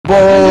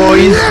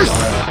boys.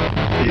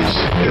 Is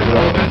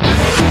irrelevant.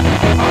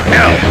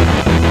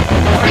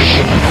 Hell.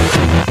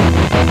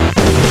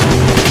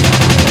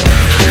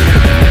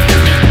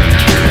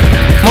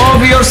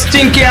 Move your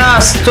stinky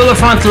ass to the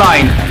front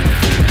line.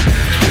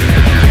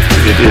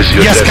 It is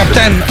your Yes, destiny.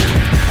 Captain.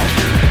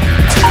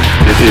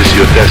 It is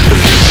your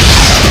destiny.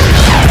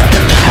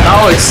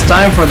 Now it's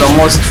time for the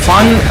most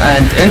fun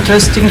and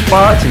interesting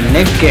part in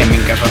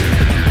NajemniczeKlapki ever.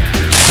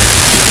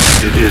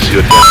 It is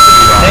your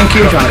destiny. Thank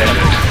you, Jonathan.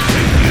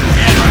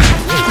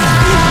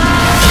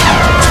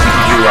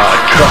 You are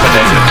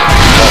terminated.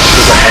 Talk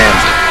to the hand.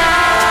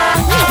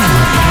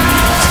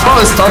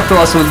 Always talk to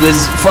us with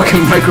this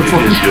fucking It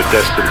microphone. is your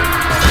destiny.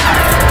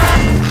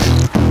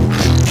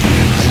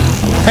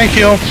 Thank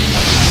you.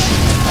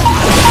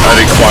 I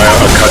require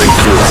a cutting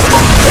tool.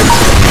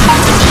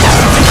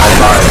 I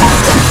lie.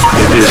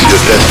 It is your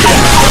destiny.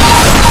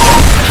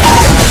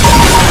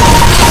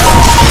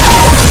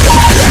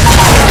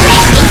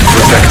 This is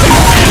protecting.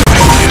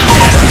 Don't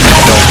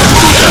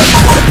do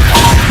that.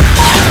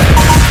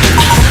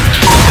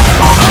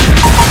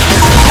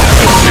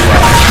 You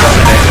are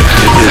terminated.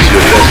 It is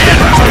your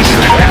destiny.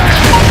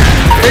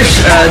 Ish,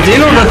 do you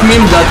know that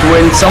meme that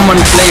when someone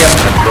play a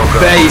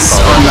bass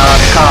on a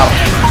car,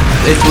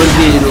 it will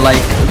be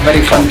like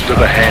very fun, To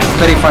the hand.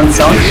 very fun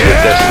sound? It is your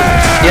destiny.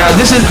 Yeah,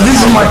 this is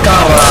my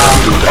car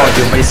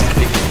audio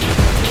basically.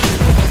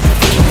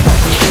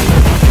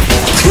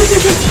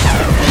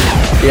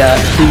 Yeah,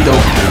 he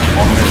dope.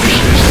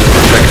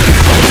 Protecting.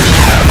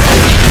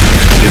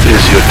 It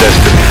is your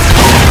destiny.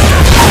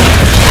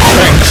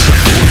 Thanks.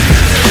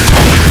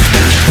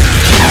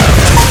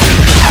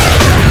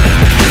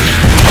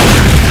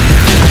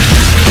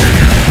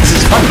 This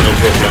is fun.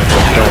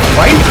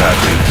 Right?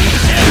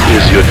 It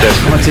is your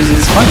destiny. What is it?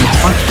 It's fun. It's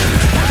fun.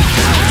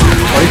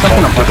 What are you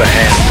talking To about? the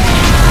hand.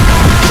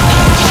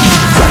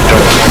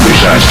 Don't do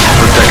that.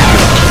 Protect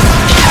you.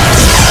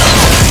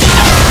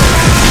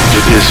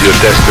 It is your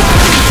destiny.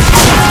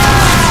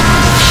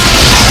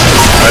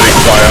 I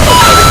require a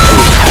cutting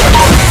tool.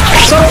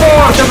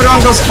 Support!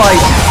 Everyone goes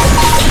fight.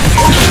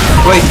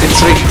 Wait, it's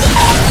Rick.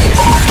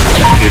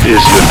 It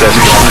is your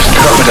destiny.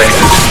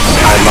 Terminated.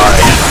 I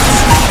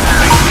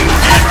lie.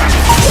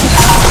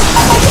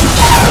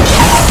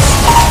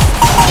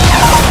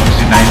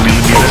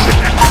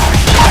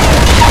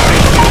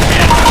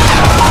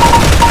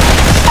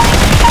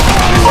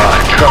 You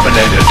are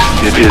terminated.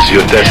 It is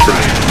your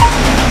destiny.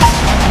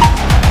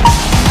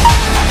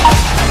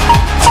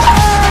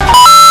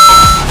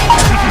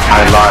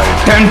 I lied.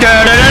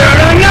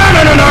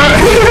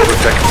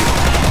 Protect you.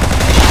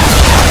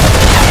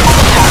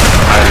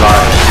 I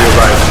lied. You're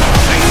right.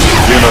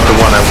 You're not the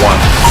one I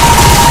want.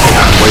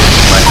 I'm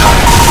wasting my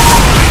time.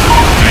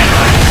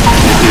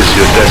 It is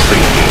your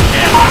destiny.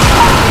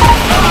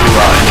 You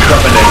are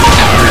terminated.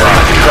 You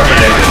are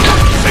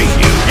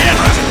terminated.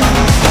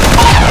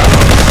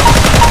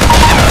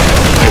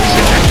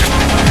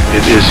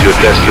 It is your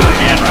destiny.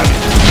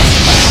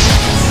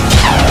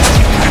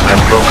 I'm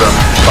programmed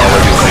to follow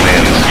your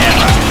commands.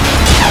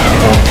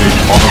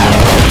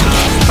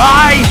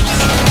 Bye!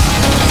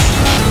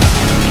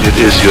 It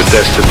is your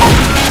destiny.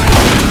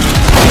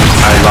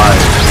 I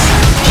lied.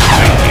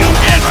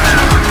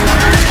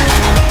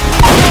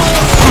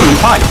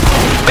 Hi.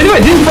 By the way, I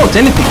didn't vote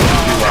anything.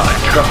 You are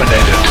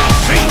terminated.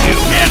 It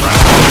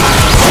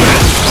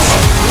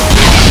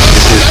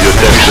is your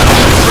destiny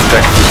to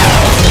protect you.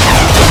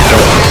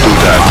 Don't do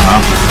that.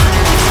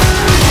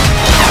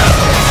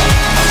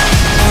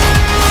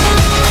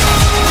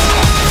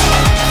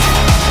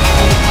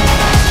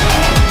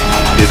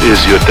 It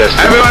is your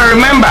destiny. Everyone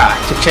remember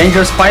to change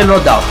your spy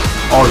loadout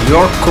or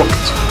you're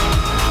cooked.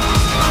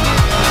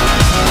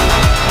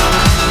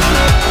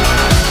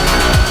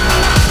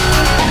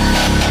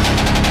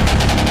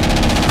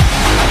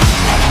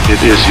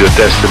 It is your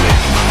destiny.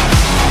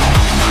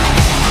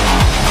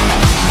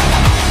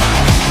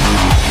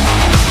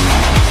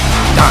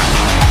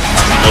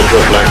 No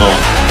problemo.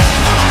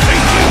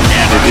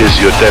 It is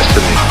your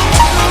destiny.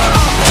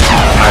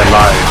 I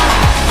lied.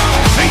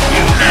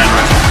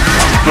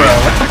 Bro,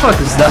 what the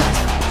fuck is that?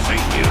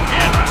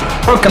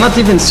 Bro, cannot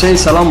even say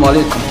salam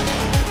alaikum.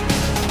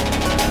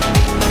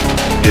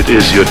 It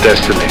is your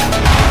destiny.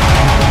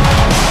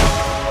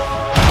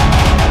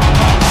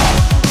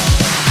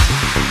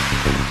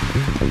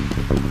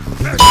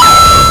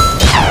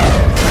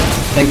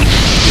 Thank you.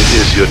 It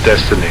is your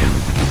destiny.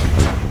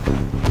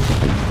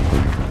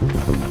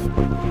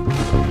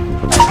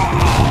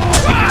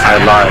 I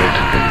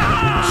lied.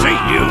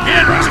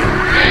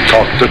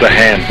 Talk to the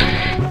hand.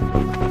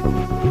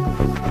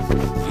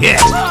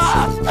 Yes.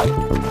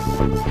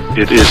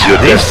 It is your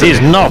This destiny.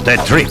 is not a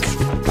trick.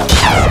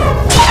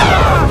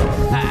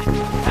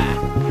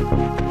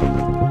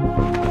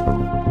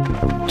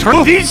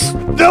 This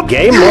the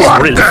game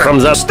was built from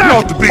the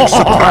start. Not big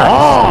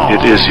surprise.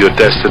 It is your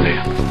destiny.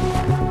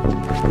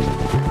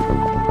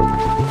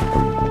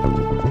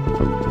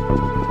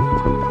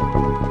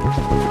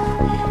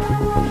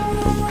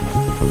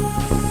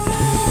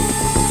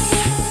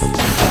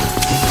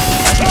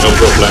 No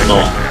problemo.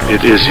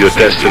 It is your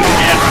destiny.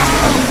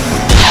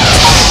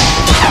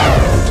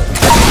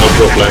 No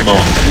problemo.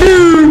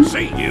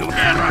 Say you.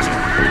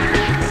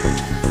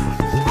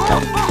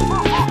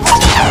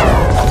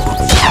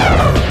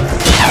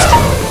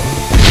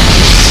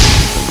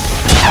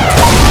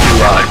 You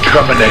are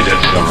terminated.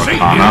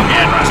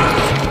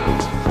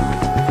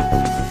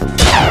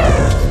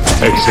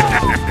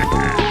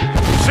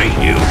 Say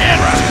you.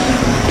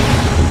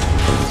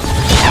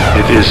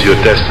 It is your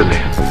destiny.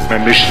 My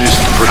mission is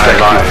to protect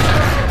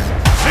you.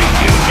 Say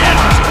you.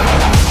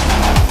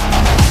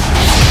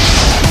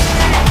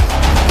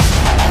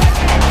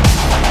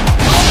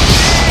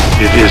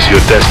 It is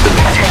your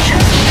destiny.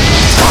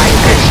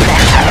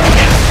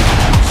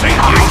 Say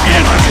you.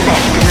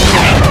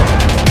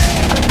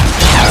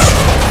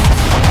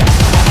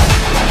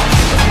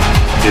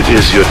 It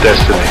is your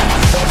destiny.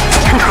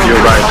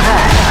 You're right.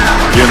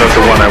 You're not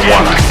the one I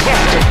want.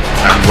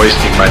 I'm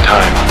wasting my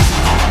time.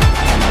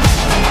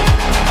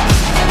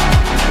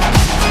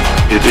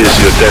 It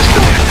is your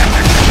destiny.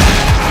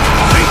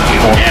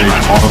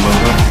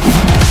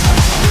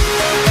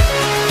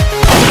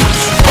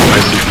 My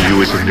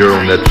CPU is a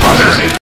neural net processing.